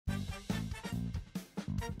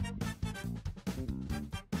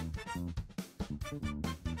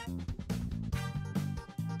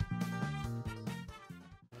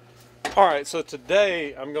Alright, so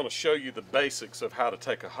today I'm going to show you the basics of how to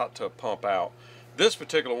take a hot tub pump out. This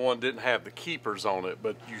particular one didn't have the keepers on it,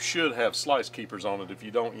 but you should have slice keepers on it. If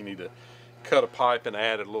you don't, you need to cut a pipe and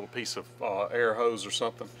add a little piece of air hose or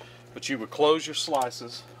something. But you would close your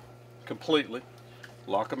slices completely,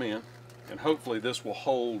 lock them in, and hopefully this will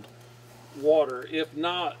hold water. If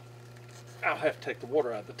not, I'll have to take the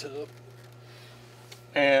water out of the tub.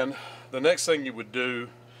 And the next thing you would do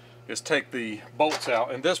is take the bolts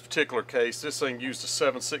out. In this particular case, this thing used a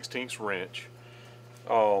 7/16 wrench.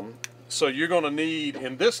 So you're going to need,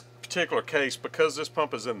 in this particular case, because this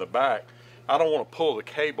pump is in the back, I don't want to pull the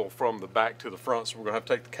cable from the back to the front, so we're going to have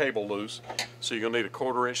to take the cable loose. So you're going to need a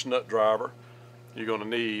 1/4" nut driver. You're going to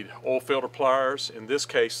need oil filter pliers, in this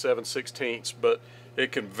case 7/16, but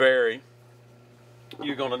it can vary.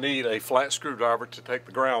 You're going to need a flat screwdriver to take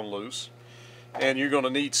the ground loose, and you're going to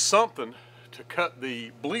need something to cut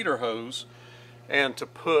the bleeder hose and to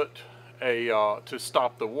put a to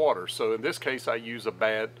stop the water. So in this case I use a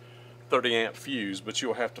bad 30-amp fuse, but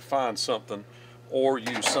you'll have to find something or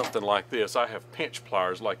use something like this. I have pinch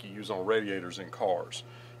pliers like you use on radiators in cars.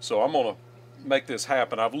 So I'm going to make this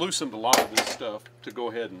happen. I've loosened a lot of this stuff to go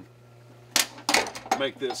ahead and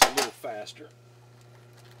make this a little faster.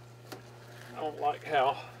 I don't like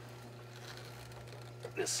how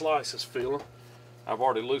this slice is feeling. I've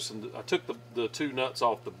already loosened it. I took the two nuts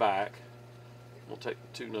off the back. I'll take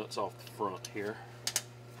the two nuts off the front here.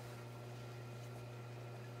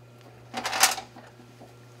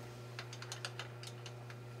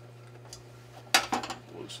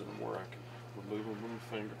 Loosen them where I can remove them with my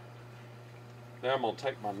finger. Now I'm going to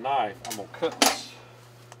take my knife. I'm going to cut this.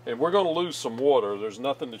 And we're going to lose some water. There's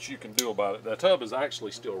nothing that you can do about it. The tub is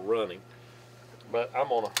actually still running. But I'm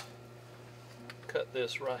going to cut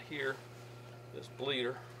this right here. This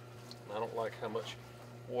bleeder. I don't like how much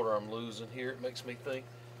water I'm losing here. It makes me think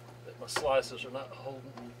that my slices are not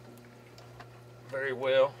holding very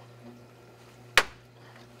well.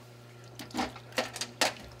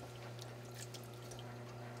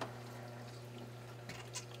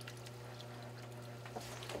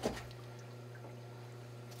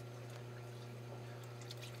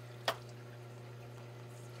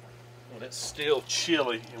 And it's still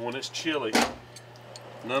chilly, and when it's chilly,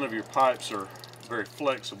 none of your pipes are very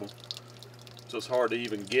flexible, so it's hard to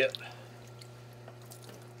even get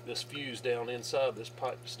this fuse down inside this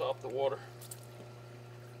pipe to stop the water.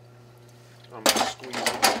 I'm going to squeeze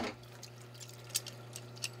it with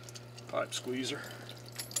the pipe squeezer.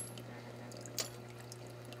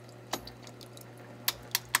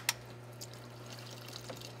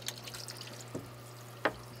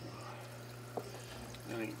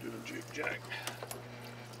 That ain't doing jig jack.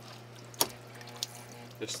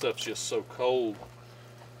 This stuff's just so cold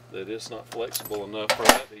that it's not flexible enough for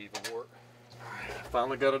that to even work. I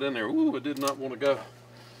finally got it in there. Ooh, it did not want to go.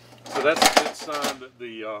 So that's a good sign that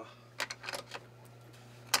the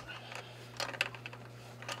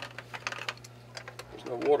there's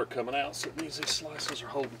no water coming out, so it means these slices are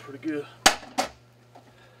holding pretty good.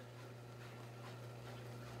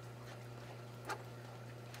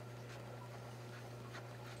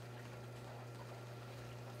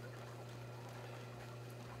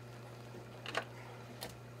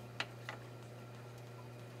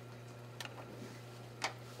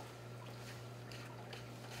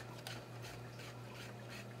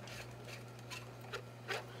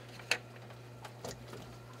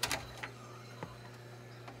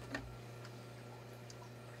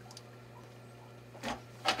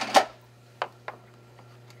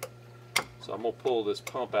 So I'm going to pull this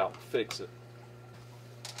pump out and fix it.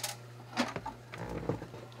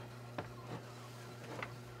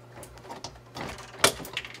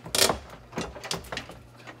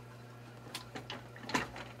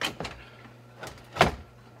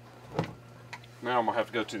 Now I'm going to have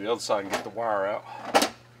to go to the other side and get the wire out.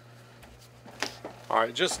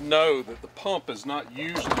 Alright, just know that the pump is not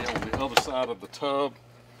usually on the other side of the tub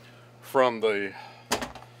from the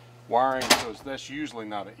wiring, because that's usually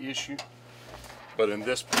not an issue. But in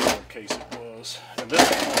this particular case it was. And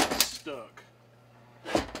this one is stuck.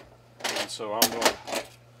 And so I'm going to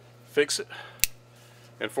fix it.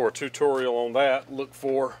 And for a tutorial on that, look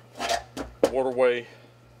for waterway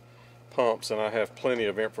pumps, and I have plenty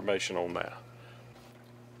of information on that.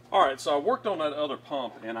 Alright, so I worked on that other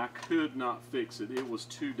pump and I could not fix it. It was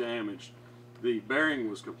too damaged. The bearing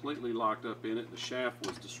was completely locked up in it. The shaft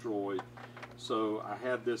was destroyed. So I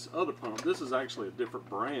had this other pump. This is actually a different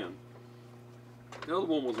brand. The other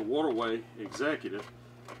one was a Waterway Executive.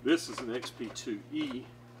 This is an XP2E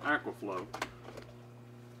aqua-flo.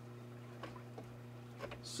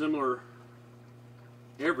 Similar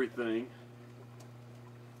everything,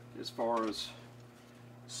 as far as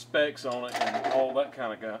specs on it and all that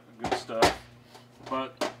kind of good stuff.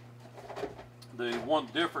 But the one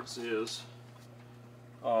difference is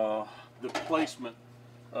the placement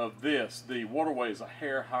of this. The waterway is a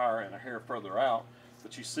hair higher and a hair further out,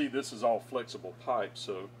 but you see this is all flexible pipe,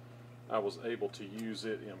 so I was able to use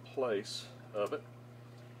it in place of it.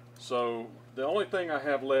 So the only thing I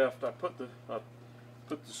have left, I put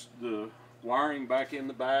the wiring back in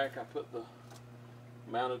the back. I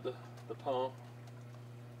mounted the pump.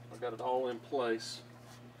 I got it all in place.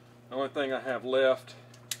 The only thing I have left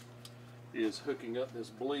is hooking up this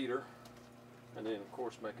bleeder, and then of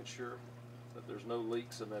course making sure that there's no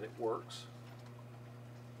leaks and that it works.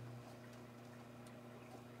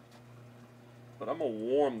 But I'm going to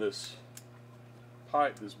warm this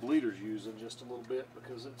pipe this bleeder's using just a little bit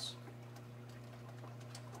because it's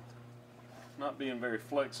not being very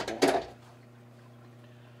flexible.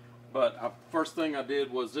 But first thing I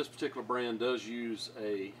did was, this particular brand does use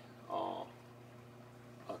a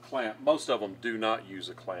clamp. Most of them do not use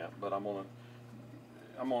a clamp, but I'm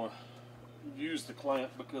gonna use the clamp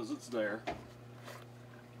because it's there,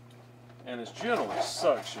 and it's generally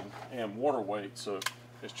suction and water weight, so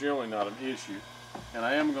it's generally not an issue. And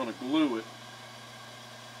I am going to glue it.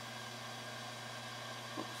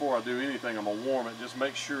 But before I do anything, I'm going to warm it. Just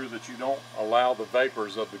make sure that you don't allow the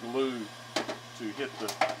vapors of the glue to hit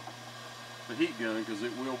the heat gun, because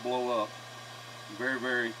it will blow up. Very,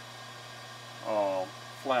 very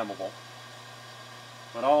flammable.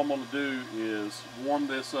 But all I'm going to do is warm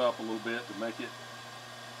this up a little bit to make it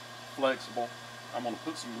flexible. I'm going to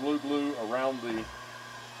put some glue around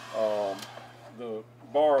the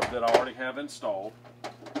barb that I already have installed.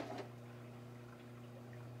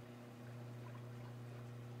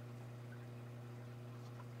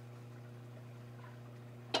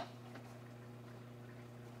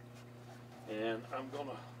 And I'm going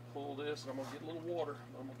to pull this, and I'm going to get a little water.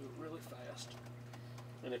 I'm going to do it really fast.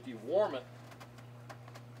 And if you warm it,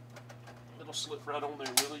 it'll slip right on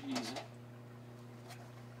there really easy.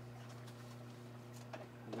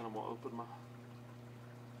 And then I'm going to open my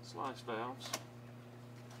slice valves.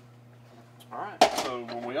 Alright, so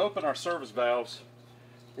when we open our service valves,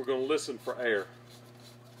 we're going to listen for air.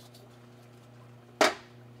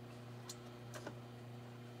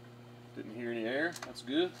 Didn't hear any air, that's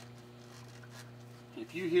good.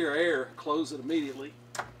 If you hear air, close it immediately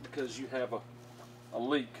because you have a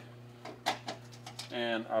leak.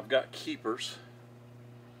 And I've got keepers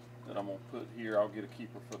that I'm going to put here. I'll get a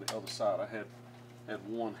keeper for the other side. I had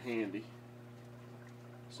one handy.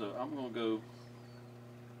 So I'm going to go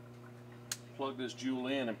plug this jewel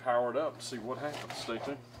in and power it up and see what happens. Stay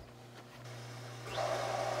tuned.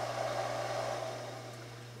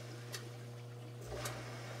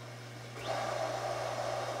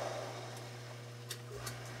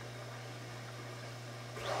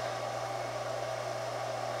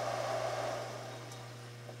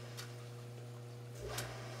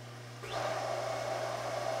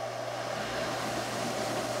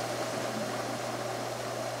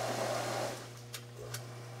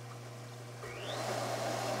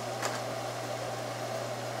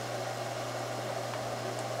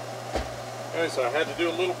 Okay, so I had to do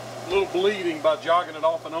a little bleeding by jogging it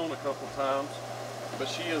off and on a couple of times, but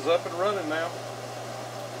she is up and running now.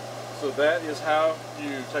 So that is how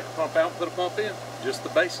you take a pump out and put a pump in. Just the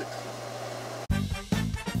basics.